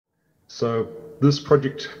So this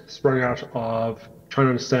project sprung out of trying to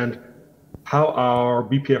understand how our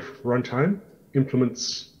BPF runtime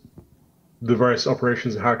implements the various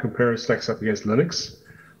operations and how it compares, stacks up against Linux.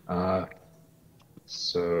 Uh,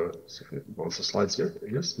 what's the slides here?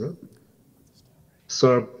 Yes, no.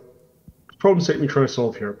 So problem statement we're trying to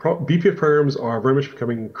solve here. BPF programs are very much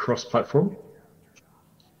becoming cross-platform.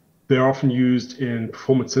 They're often used in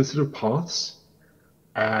performance-sensitive paths.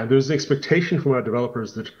 And there's an expectation from our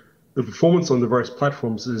developers that the performance on the various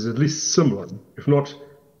platforms is at least similar. If not,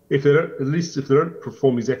 if they don't, at least if they don't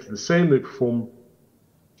perform exactly the same, they perform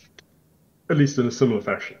at least in a similar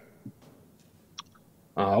fashion.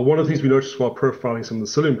 One of the things we noticed while profiling some of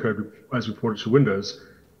the Cilium code as we ported to Windows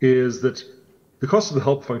is that the cost of the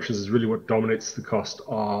help functions is really what dominates the cost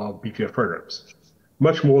of BPF programs,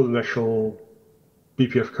 much more than the actual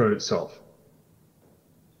BPF code itself.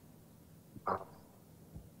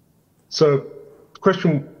 So the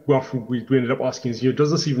question we ended up asking is,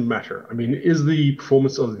 does this even matter? I mean, is the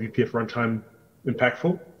performance of the BPF runtime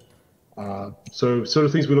impactful? So sort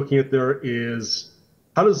of things we're looking at there is,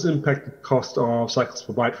 how does it impact the cost of cycles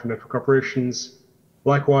per byte for network operations?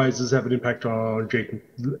 Likewise, does it have an impact on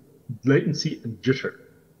latency and jitter?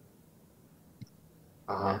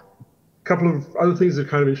 A couple of other things that are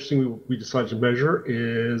kind of interesting we decided to measure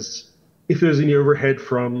is if there's any overhead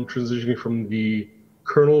from transitioning from the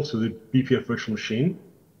kernel to the BPF virtual machine.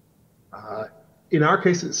 In our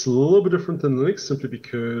case, it's a little bit different than Linux simply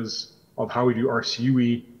because of how we do RCU.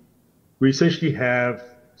 We essentially have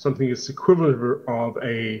something that's equivalent of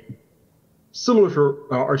a similar to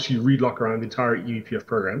RCU read lock around the entire eBPF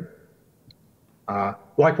program.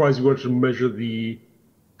 Likewise, we wanted to measure the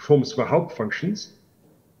performance of our help functions.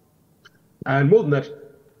 And more than that,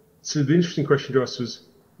 so the interesting question to us was,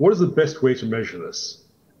 what is the best way to measure this?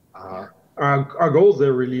 Our goals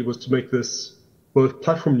there really was to make this both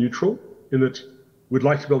platform neutral, in that we'd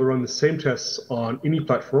like to be able to run the same tests on any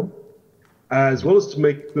platform, as well as to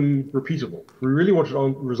make them repeatable. We really wanted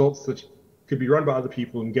results that could be run by other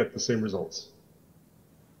people and get the same results.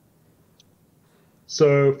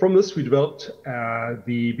 So from this, we developed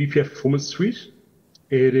the BPF Performance Suite.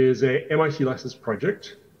 It is a MIT licensed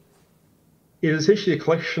project. It is essentially a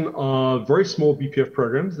collection of very small BPF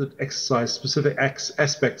programs that exercise specific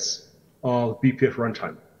aspects of BPF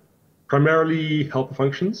runtime, primarily helper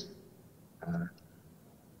functions.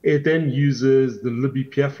 It then uses the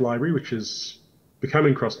libBPF library, which is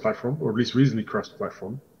becoming cross-platform, or at least reasonably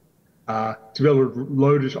cross-platform, to be able to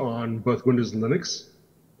load it on both Windows and Linux.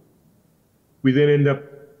 We then end up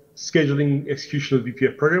scheduling execution of the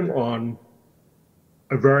BPF program on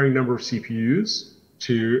a varying number of CPUs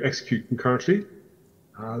to execute concurrently.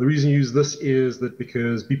 The reason you use this is that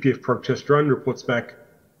because BPF prog test run reports back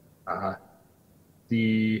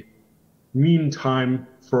the mean time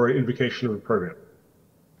for invocation of a program.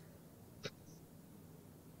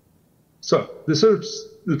 So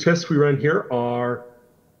the tests we ran here are,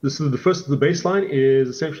 this is the first of the baseline is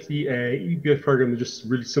essentially a eBPF program that just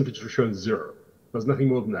really simply just returns 0. There's nothing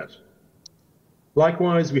more than that.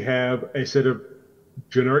 Likewise, we have a set of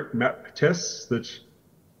generic map tests that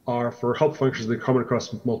are for help functions that are common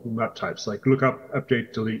across multiple map types, like lookup,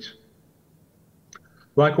 update, delete.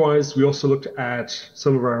 Likewise, we also looked at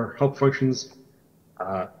some of our help functions,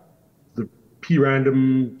 the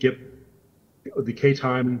prandom, get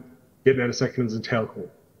thektime, get nanoseconds, and tail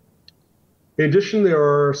call. In addition, there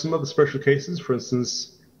are some other special cases. For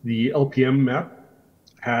instance, the LPM map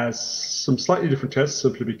has some slightly different tests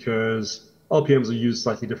simply because LPMs are used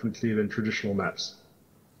slightly differently than traditional maps.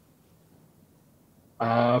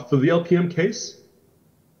 For the LPM case,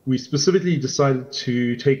 we specifically decided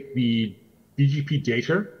to take the BGP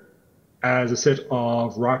data as a set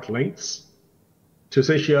of route lengths to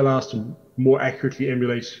essentially allow us to more accurately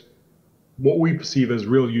emulate what we perceive as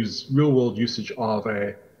real-world usage of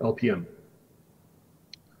a LPM.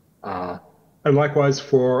 And likewise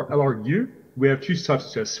for LRU, we have two types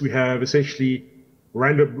of tests. We have essentially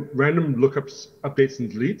random lookups, updates,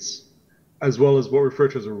 and deletes, as well as what we refer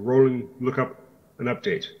to as a rolling lookup and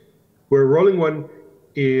update, where a rolling one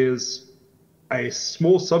is a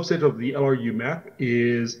small subset of the LRU map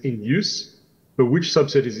is in use, but which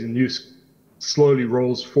subset is in use slowly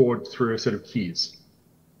rolls forward through a set of keys.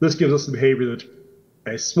 This gives us the behavior that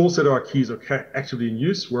a small set of our keys are actively in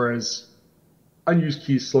use, whereas unused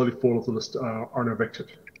keys slowly fall off the list, are not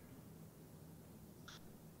evicted.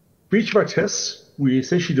 For each of our tests, we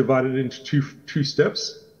essentially divide it into two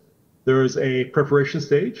steps. There is a preparation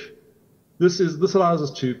stage. This allows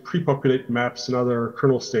us to pre-populate maps and other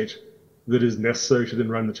kernel state that is necessary to then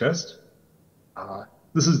run the test.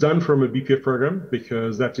 This is done from a BPF program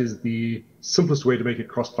because that is the simplest way to make it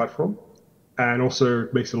cross-platform and also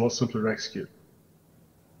makes it a lot simpler to execute.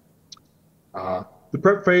 The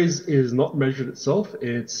prep phase is not measured itself.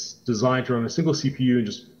 It's designed to run a single CPU and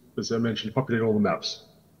just, as I mentioned, populate all the maps.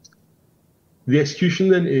 The execution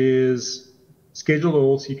then is scheduled on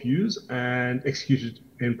all CPUs and executed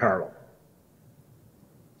in parallel.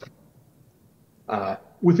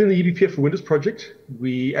 Within the eBPF for Windows project,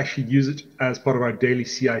 we actually use it as part of our daily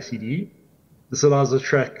CI/CD. This allows us to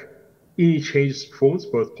track any changes to performance,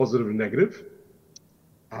 both positive and negative.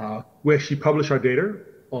 We actually publish our data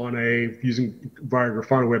via a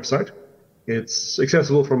Grafana website. It's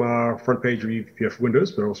accessible from our front page of eBPF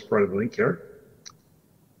Windows, but also provided a link here.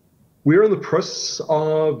 We're in the process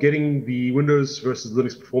of getting the Windows versus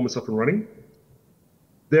Linux performance up and running.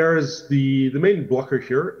 There's the main blocker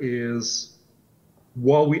here is,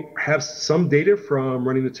 while we have some data from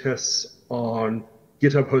running the tests on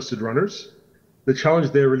GitHub hosted runners, the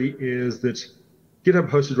challenge there really is that GitHub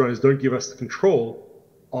hosted runners don't give us the control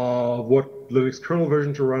of what Linux kernel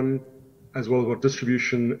version to run, as well as what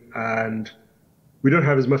distribution, and we don't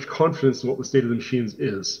have as much confidence in what the state of the machines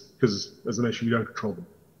is, because, as I mentioned, we don't control them.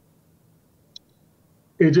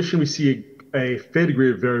 In addition, we see a fair degree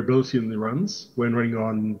of variability in the runs when running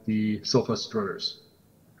on the self-hosted runners.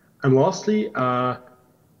 And lastly,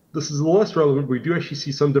 this is less relevant, but we do actually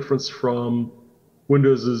see some difference from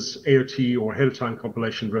Windows's AOT or ahead of time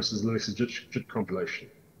compilation versus Linux's JIT compilation.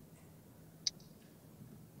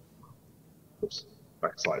 Oops,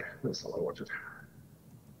 back slide. That's not what I wanted.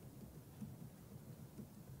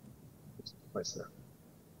 Place there.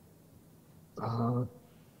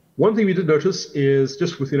 One thing we did notice is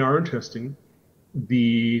just within our own testing,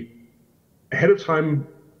 the ahead of time,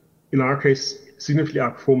 in our case, significantly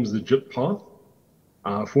outperforms the JIT path.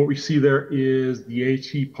 For what we see there is the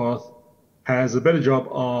AT path has a better job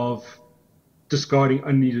of discarding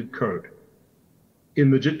unneeded code.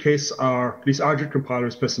 In the JIT case, at least our JIT compiler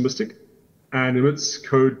is pessimistic and emits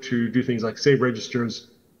code to do things like save registers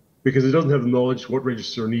because it doesn't have the knowledge what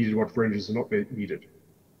registers are needed, what registers are not needed.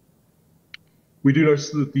 We do notice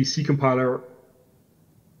that the C compiler,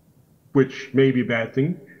 which may be a bad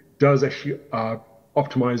thing, does actually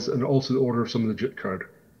optimize and alter the order of some of the JIT code.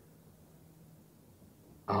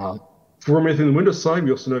 For everything on the Windows side,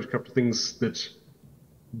 we also note a couple of things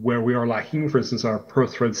where we are lacking. For instance, our per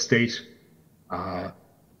thread state.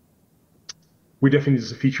 We definitely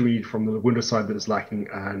need a feature we need from the Windows side that is lacking,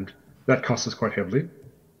 and that costs us quite heavily.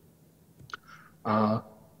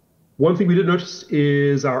 One thing we did notice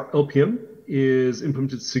is our LPM is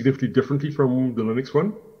implemented significantly differently from the Linux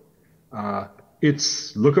one.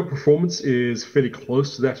 Its lookup performance is fairly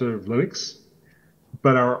close to that of Linux,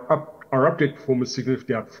 but our update performance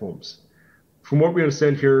significantly outperforms. From what we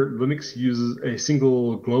understand here, Linux uses a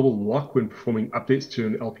single global lock when performing updates to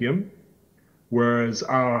an LPM, whereas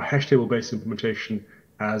our hash table-based implementation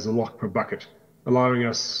has a lock per bucket, allowing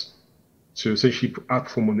us to essentially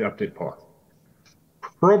outperform on the update path.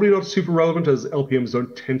 Probably not super relevant, as LPMs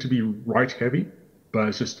don't tend to be write heavy, but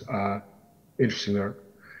it's just interesting there.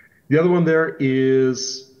 The other one there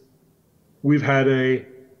is we've had a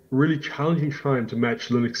really challenging time to match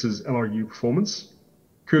Linux's LRU performance.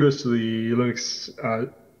 Kudos to the Linux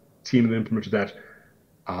team that implemented that.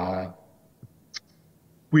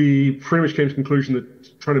 We pretty much came to the conclusion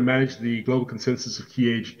that trying to manage the global consensus of key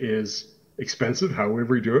age is expensive,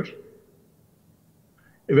 however you do it.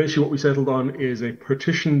 Eventually, what we settled on is a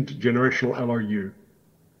partitioned generational LRU.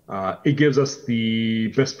 It gives us the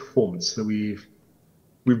best performance that we've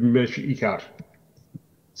managed to eke out.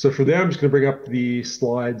 So for there, I'm just going to bring up the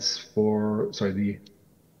slides for,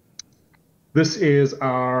 this is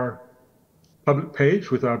our public page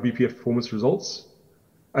with our BPF performance results.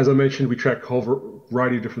 As I mentioned, we track a whole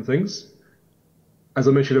variety of different things. As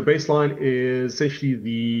I mentioned, a baseline is essentially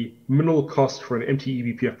the minimal cost for an empty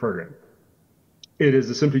eBPF program. It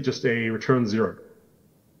is simply just a return 0.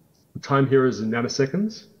 The time here is in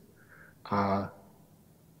nanoseconds.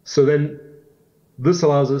 So then this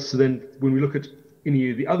allows us to then, when we look at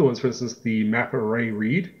any of the other ones, for instance, the map array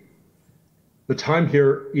read, the time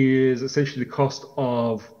here is essentially the cost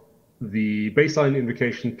of the baseline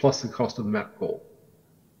invocation plus the cost of the map call.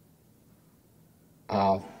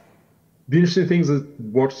 The interesting things that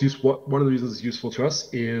one of the reasons it's useful to us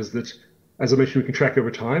is that, as I mentioned, we can track over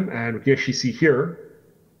time, and we can actually see here,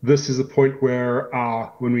 this is the point where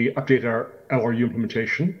when we update our LRU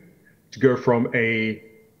implementation to go from a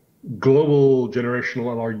global generational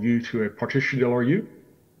LRU to a partitioned LRU,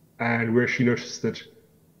 and we actually noticed that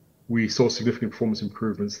we saw significant performance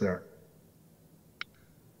improvements there.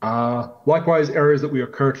 Likewise, areas that we are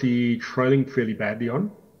currently trailing fairly badly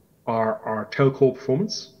on are our tail call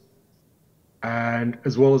performance, and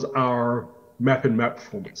as well as our map and map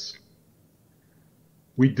performance.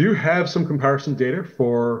 We do have some comparison data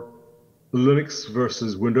for Linux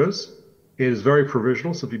versus Windows. It is very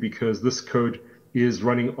provisional simply because this code is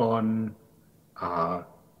running on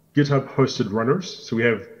GitHub hosted runners, so we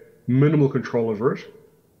have minimal control over it.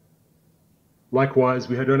 Likewise,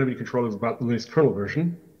 we don't have any control about the Linux kernel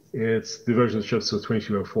version. It's the version that ships with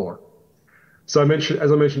 2204. So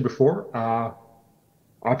as I mentioned before, our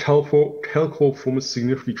tail call performance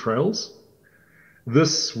significantly trails.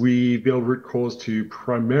 This we build root cause to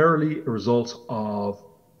primarily a result of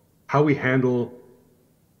how we handle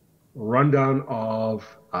rundown of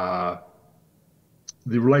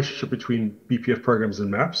the relationship between BPF programs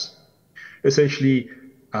and maps. Essentially,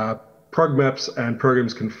 prog maps and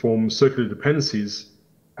programs can form circular dependencies,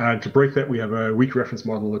 and to break that, we have a weak reference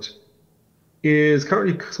model that is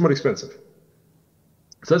currently somewhat expensive.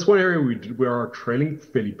 So that's one area we are trailing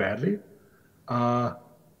fairly badly.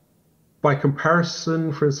 By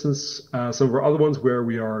comparison, for instance, some of our other ones where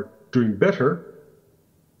we are doing better,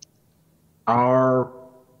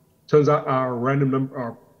 turns out our random number,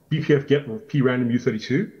 our BPF get or P random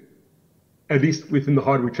U32, at least within the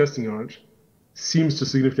hardware testing on it, seems to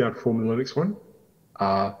significantly outperform the Linux one.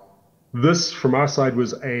 This, from our side,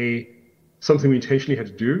 was something we intentionally had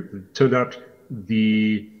to do. It turned out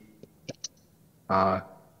the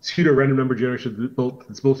pseudo random number generator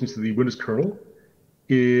that's built into the Windows kernel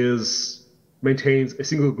maintains a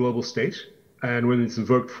single global state, and when it's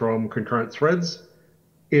invoked from concurrent threads,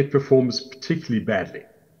 it performs particularly badly.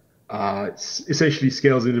 It essentially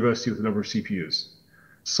scales inversely with the number of CPUs.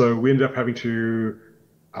 So we ended up having to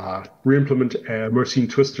re-implement a Mercine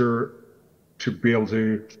twister to be able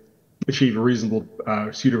to achieve a reasonable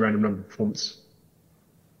pseudo-random number performance.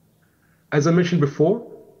 As I mentioned before,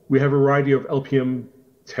 we have a variety of LPM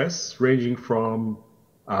tests ranging from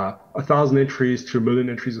 1,000 entries to 1,000,000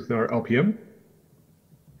 entries within our LPM.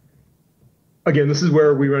 Again, this is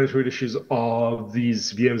where we run into issues of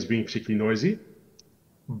these VMs being particularly noisy,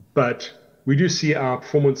 but we do see our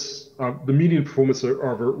performance, the median performance of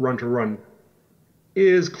a run-to-run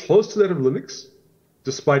is close to that of Linux,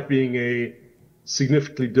 despite being a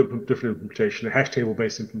significantly different implementation, a hash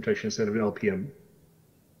table-based implementation instead of an LPM.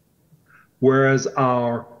 Whereas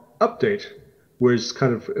our update, which is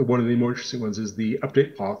kind of one of the more interesting ones, is the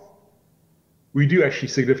update path. We do actually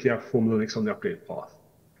significantly outperform Linux on the update path.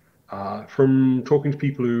 From talking to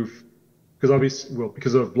people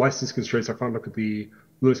because of license constraints, I can't look at the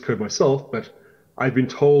Linux code myself, but I've been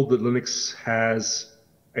told that Linux has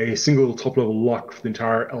a single top-level lock for the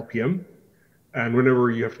entire LPM, and whenever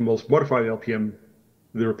you have to modify the LPM,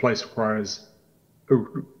 the replace requires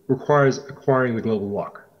acquiring the global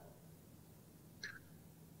lock.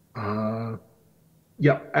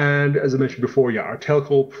 Yeah, and as I mentioned before, yeah, our tail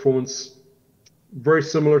call performance, very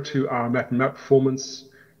similar to our map and map performance.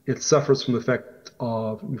 It suffers from the effect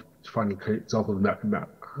of, let me find an example of map and map.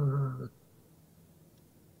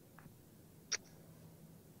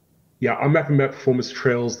 Yeah, our map and map performance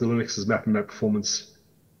trails the Linux's map and map performance.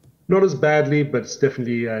 Not as badly, but it's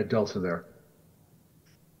definitely a delta there.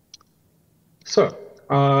 So,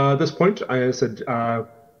 at this point, I said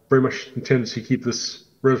very much intended to keep this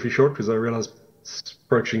relatively short because I realize it's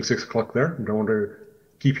approaching 6 o'clock there and don't want to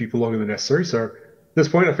keep people longer than necessary. So, at this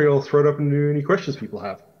point, I figure I'll throw it up and do any questions people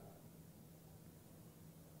have.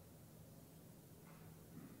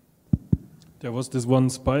 There was this one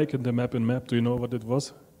spike in the map and map. Do you know what it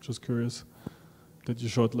was? Just curious. That you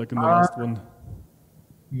showed like in the last one.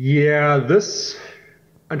 Yeah, this,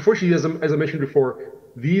 unfortunately, as I mentioned before,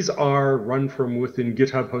 these are run from within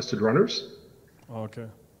GitHub hosted runners. Oh, okay.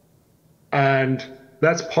 And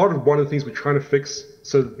that's part of one of the things we're trying to fix.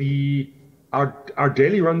 So our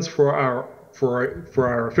daily runs for our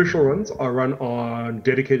official runs are run on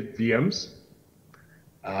dedicated VMs,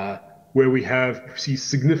 where we see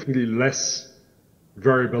significantly less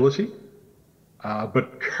variability.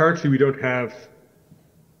 But currently we don't have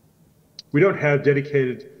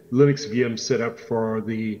dedicated Linux VMs set up for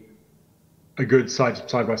a good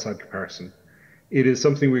side-by-side comparison. It is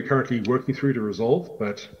something we're currently working through to resolve,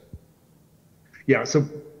 but yeah, so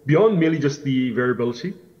beyond merely just the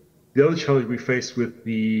variability, the other challenge we face with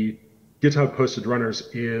the GitHub hosted runners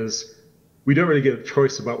is we don't really get a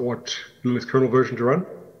choice about what Linux kernel version to run,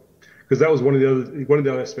 because that was one of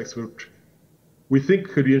the other aspects which we think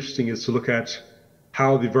could be interesting is to look at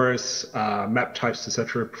how the various map types,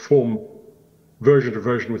 etc., perform version to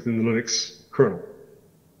version within the Linux kernel.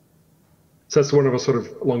 So that's one of our sort of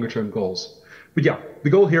longer-term goals. But yeah, the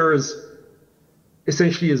goal here is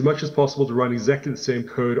essentially as much as possible to run exactly the same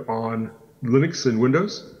code on Linux and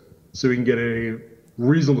Windows, so we can get a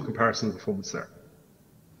reasonable comparison of performance there.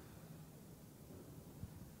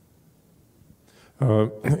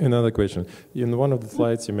 Another question. In one of the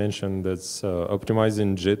slides, you mentioned that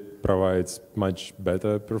optimizing JIT provides much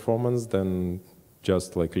better performance than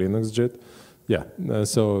just like Linux JIT. Yeah.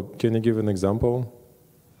 So can you give an example?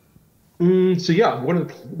 So yeah, one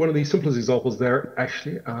of the simplest examples there,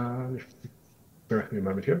 actually. Bear with me a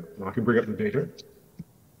moment here. I can bring up the data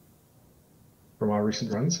from our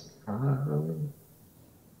recent runs.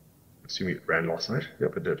 Assuming it ran last night.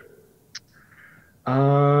 Yep, it did.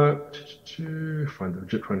 To find the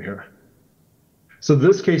JIT one here. So in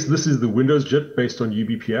this case, this is the Windows JIT based on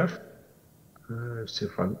eBPF. Let's see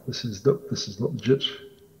if this is not the JIT.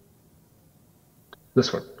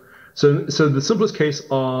 This one. So the simplest case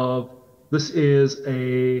of this is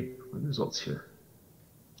a results here.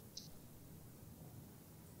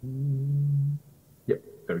 Yep,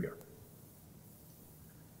 there we go.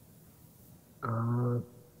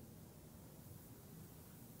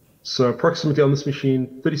 So approximately on this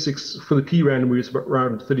machine, 36 for the P random, we use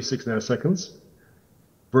around 36 nanoseconds,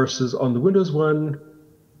 versus on the Windows one.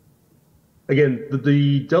 Again,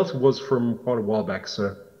 the delta was from quite a while back,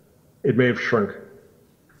 so it may have shrunk.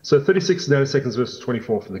 So 36 nanoseconds versus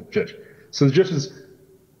 24 for the JIT. So the JIT is,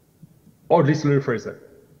 or at least let me rephrase that.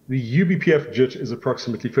 The eBPF JIT is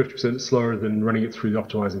approximately 50% slower than running it through the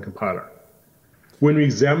optimizing compiler. When we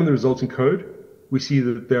examine the resulting code, we see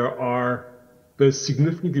that there's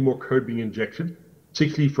significantly more code being injected,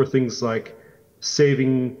 particularly for things like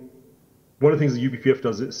saving. One of the things that eBPF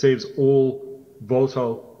does, it saves all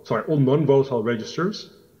non-volatile registers,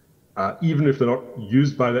 even if they're not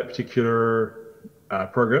used by that particular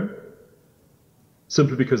program,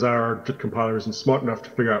 simply because our JIT compiler isn't smart enough to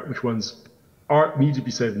figure out which ones need to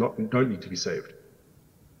be saved and don't need to be saved.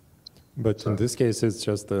 But in this case, it's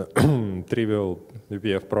just a trivial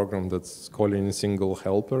BPF program that's calling a single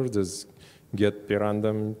helper, just get p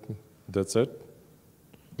random, that's it?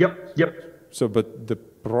 Yep. So, but the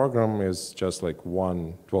program is just like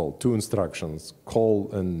two instructions, call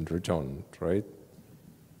and return, right?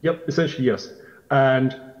 Yep, essentially, yes.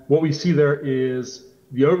 And what we see there is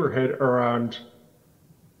the overhead around,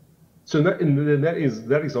 so in that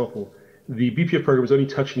example, the BPF program is only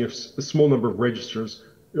touching a small number of registers,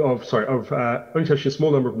 only touching a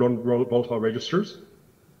small number of non-volatile registers.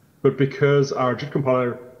 But because our JIT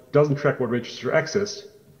compiler doesn't track what registers are accessed,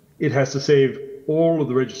 it has to save all of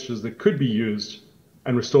the registers that could be used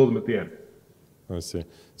and restore them at the end. I see.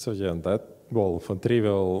 So yeah, for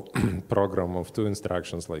trivial program of two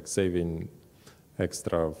instructions, like saving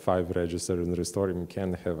extra 5 registers and restoring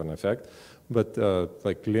can have an effect. But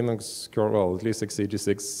like Linux, at least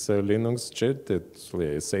x86 Linux JIT,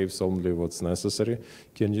 it saves only what's necessary.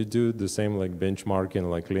 Can you do the same like benchmarking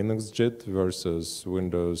like Linux JIT versus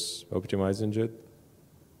Windows optimizing JIT?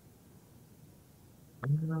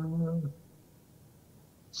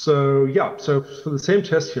 So yeah, so for the same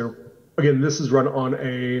test here, again, this is run on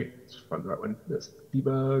let's find the right one. This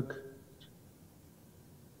debug.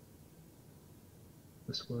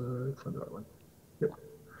 This one, find the right one. Yep.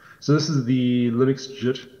 So this is the Linux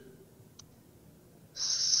JIT.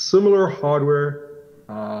 Similar hardware.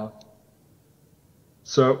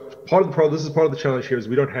 So this is part of the challenge here is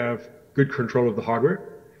we don't have good control of the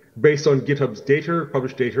hardware. Based on GitHub's data,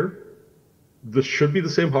 published data, this should be the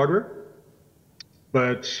same hardware,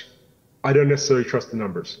 but I don't necessarily trust the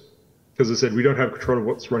numbers. Because as I said, we don't have control of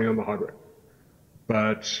what's running on the hardware.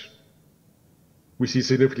 But we see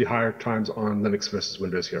significantly higher times on Linux versus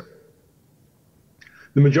Windows here.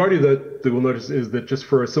 The majority of that we'll notice is that just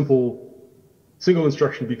for a single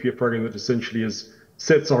instruction BPF program that essentially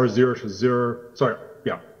sets R0 to 0,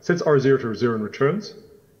 sets R0 to 0 and returns,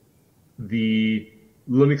 the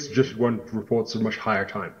Linux JIT one reports a much higher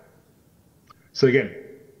time. So again,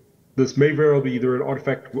 this may very well be either an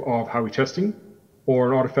artifact of how we're testing or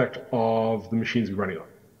an artifact of the machines we're running on.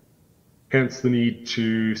 Hence the need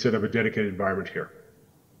to set up a dedicated environment here.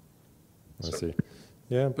 I see.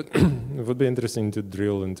 Yeah, but it would be interesting to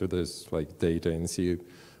drill into this like data and see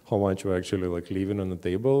how much we're actually like leaving on the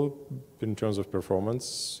table in terms of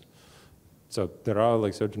performance. So there are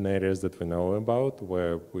like certain areas that we know about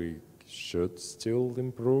where we should still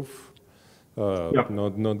improve.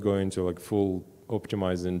 Not going to like full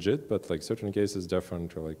optimizing JIT, but like certain cases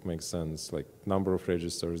definitely like make sense, like number of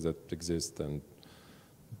registers that exist and.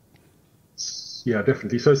 Yeah,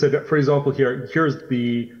 definitely. So I said, for example, here's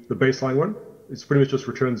the baseline one. It's pretty much just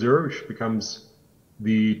return 0, which becomes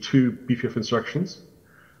the 2 BPF instructions.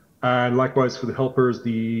 And likewise for the helpers,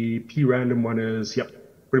 the p random one is,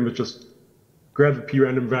 pretty much just grab the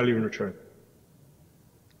p-random value in return.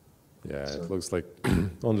 Yeah, so it looks like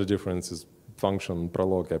only difference is function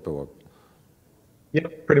prolog, epilogue. Yeah,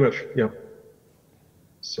 pretty much, yeah.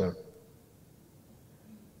 So.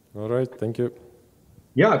 All right, thank you.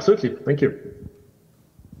 Yeah, absolutely, thank you.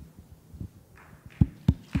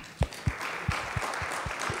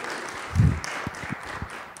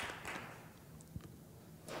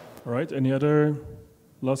 All right, any other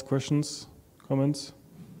last questions, comments?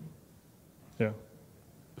 Yeah.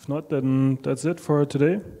 If not, then that's it for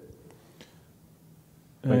today.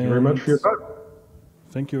 Thank you very much for your time.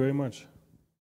 Thank you very much.